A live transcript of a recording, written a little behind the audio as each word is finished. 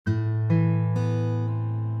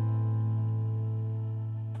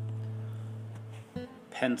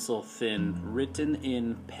pencil thin, written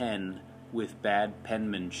in pen with bad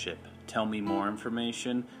penmanship. Tell me more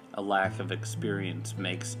information. A lack of experience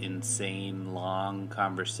makes insane long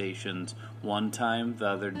conversations. One time the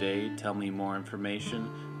other day, tell me more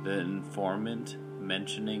information. The informant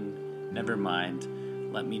mentioning, never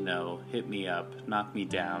mind. Let me know, hit me up, knock me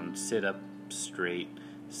down, sit up straight,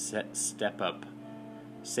 step up.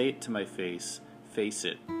 Say it to my face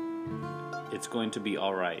it. It's going to be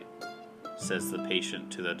all right, says the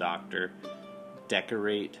patient to the doctor.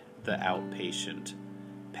 Decorate the outpatient.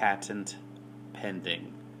 Patent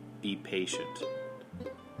pending. Be patient.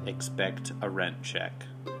 Expect a rent check.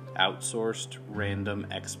 Outsourced, random,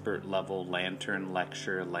 expert level, lantern,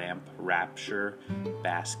 lecture, lamp, rapture,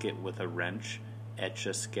 basket with a wrench,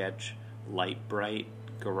 etch-a-sketch, light bright,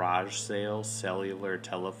 garage sale, cellular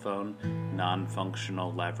telephone,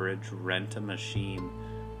 non-functional leverage, rent a machine,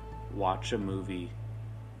 watch a movie,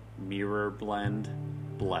 mirror blend,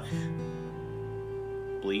 blech,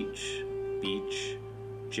 bleach, beach,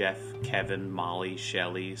 Jeff, Kevin, Molly,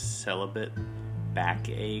 Shelley, celibate,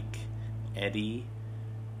 backache, Eddie,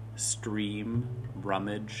 stream,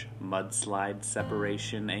 rummage, mudslide,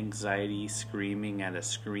 separation, anxiety, screaming at a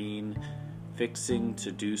screen, fixing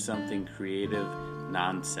to do something creative,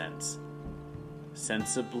 nonsense.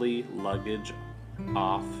 Sensibly, luggage,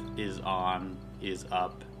 off, is on, is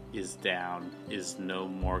up, is down, is no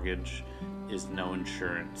mortgage, is no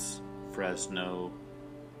insurance. Fresno,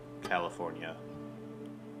 California.